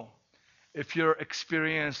know if your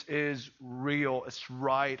experience is real, it's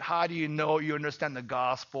right? How do you know you understand the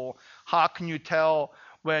gospel? How can you tell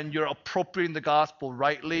when you're appropriating the gospel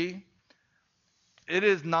rightly? It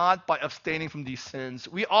is not by abstaining from these sins.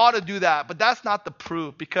 We ought to do that, but that's not the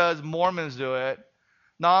proof because Mormons do it.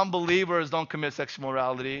 Non-believers don't commit sexual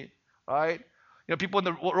immorality, right? People in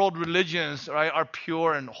the world religions, right, are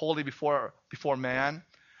pure and holy before man,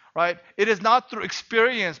 right? It is not through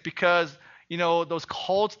experience because those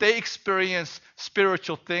cults, they experience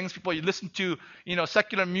spiritual things. People, you listen to,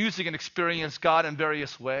 secular music and experience God in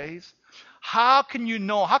various ways. How can you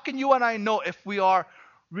know? How can you and I know if we are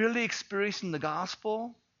really experiencing the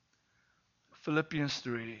gospel? Philippians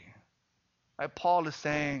 3. Paul is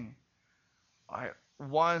saying,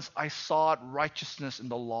 once I sought righteousness in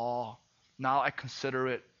the law, now I consider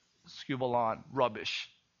it, scubalon, rubbish,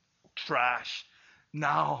 trash.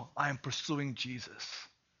 Now I am pursuing Jesus.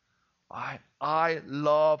 I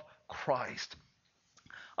love Christ.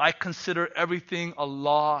 I consider everything a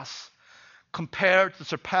loss compared to the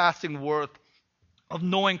surpassing worth of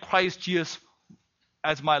knowing Christ Jesus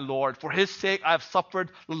as my Lord. For his sake I have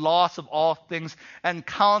suffered the loss of all things and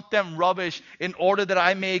count them rubbish in order that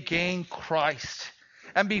I may gain Christ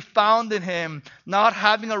and be found in him, not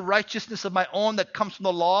having a righteousness of my own that comes from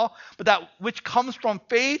the law, but that which comes from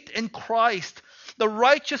faith in Christ, the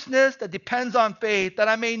righteousness that depends on faith, that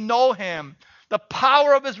I may know him, the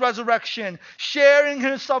power of his resurrection, sharing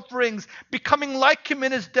his sufferings, becoming like him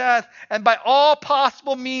in his death, and by all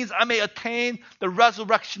possible means I may attain the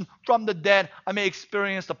resurrection from the dead. I may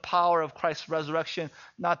experience the power of Christ's resurrection.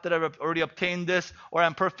 Not that I've already obtained this or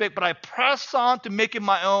I'm perfect, but I press on to make it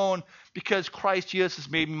my own because Christ Jesus has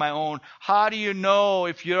made me my own. How do you know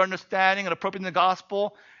if you're understanding and appropriating the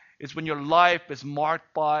gospel? It's when your life is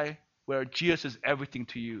marked by where Jesus is everything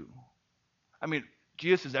to you.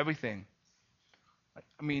 Jesus is everything.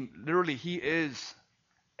 Literally, he is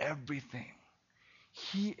everything.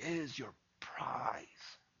 He is your prize.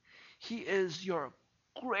 He is your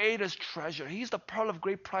greatest treasure. He's the pearl of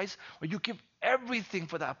great price where you give everything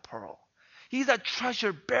for that pearl. He's that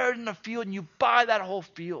treasure buried in the field and you buy that whole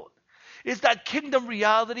field. It's that kingdom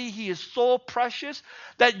reality. He is so precious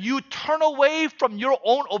that you turn away from your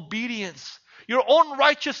own obedience, your own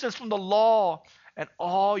righteousness from the law, and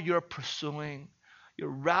all you're pursuing. You're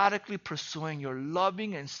radically pursuing, you're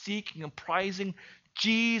loving and seeking and prizing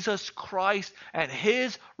Jesus Christ and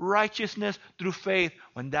his righteousness through faith.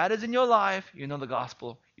 When that is in your life, you know the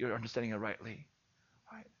gospel, you're understanding it rightly.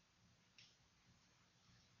 Right?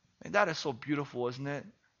 And that is so beautiful, isn't it?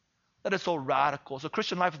 That is so radical. So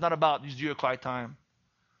Christian life is not about, did you do your quiet time?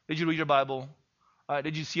 Did you read your Bible?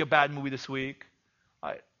 Did you see a bad movie this week?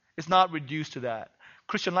 It's not reduced to that.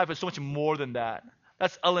 Christian life is so much more than that.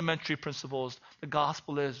 That's elementary principles. The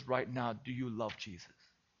gospel is right now, do you love Jesus?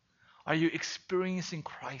 Are you experiencing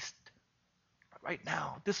Christ right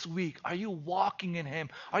now, this week? Are you walking in Him?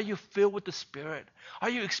 Are you filled with the Spirit? Are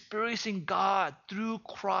you experiencing God through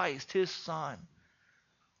Christ, His Son?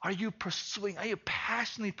 Are you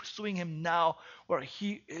passionately pursuing Him now where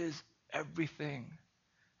He is everything?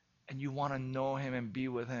 And you want to know Him and be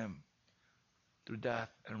with Him through death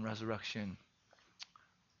and resurrection.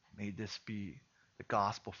 May this be the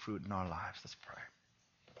gospel fruit in our lives. Let's pray.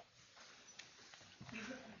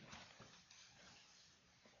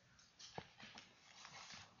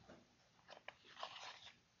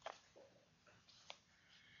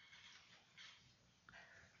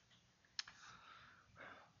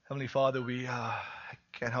 Heavenly Father, we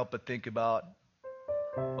can't help but think about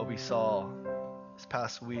what we saw this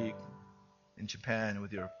past week in Japan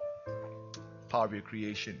with your power of your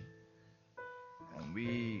creation. And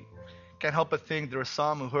we can't help but think there are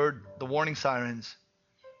some who heard the warning sirens,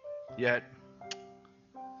 yet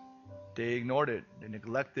they ignored it, they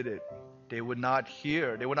neglected it. They would not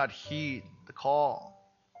hear, they would not heed the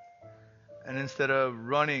call. And instead of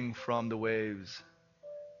running from the waves,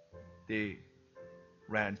 they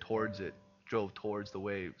ran towards it, drove towards the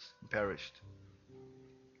waves, and perished.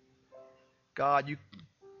 God, you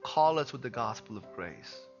call us with the gospel of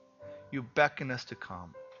grace. You beckon us to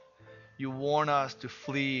come. You warn us to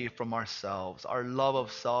flee from ourselves, our love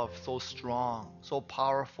of self so strong, so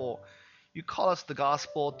powerful. You call us the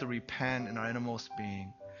gospel to repent in our innermost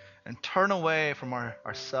being and turn away from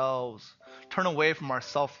ourselves, turn away from our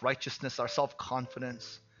self-righteousness, our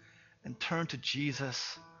self-confidence, and turn to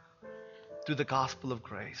Jesus through the gospel of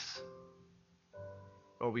grace.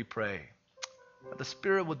 Lord, we pray that the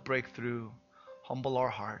Spirit would break through, humble our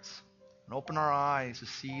hearts, and open our eyes to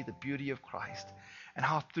see the beauty of Christ and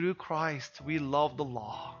how through Christ we love the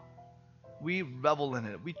law. We revel in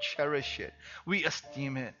it. We cherish it. We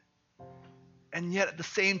esteem it. And yet at the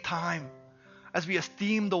same time, as we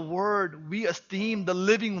esteem the Word, we esteem the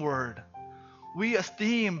living Word. We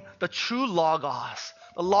esteem the true Logos,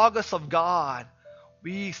 the Logos of God.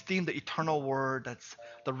 We esteem the eternal Word that's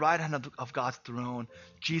the right hand of God's throne,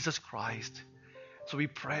 Jesus Christ. So we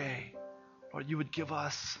pray, Lord, you would give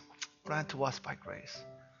us, grant to us by grace,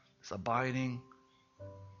 this abiding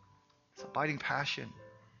passion,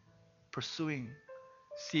 pursuing,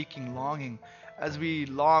 seeking, longing, as we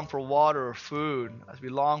long for water or food, as we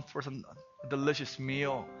long for some delicious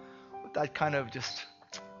meal, with that kind of just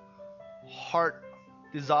heart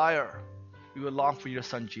desire, we would long for your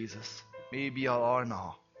Son Jesus. May he be our all in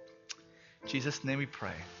all. In Jesus' name we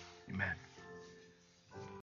pray. Amen.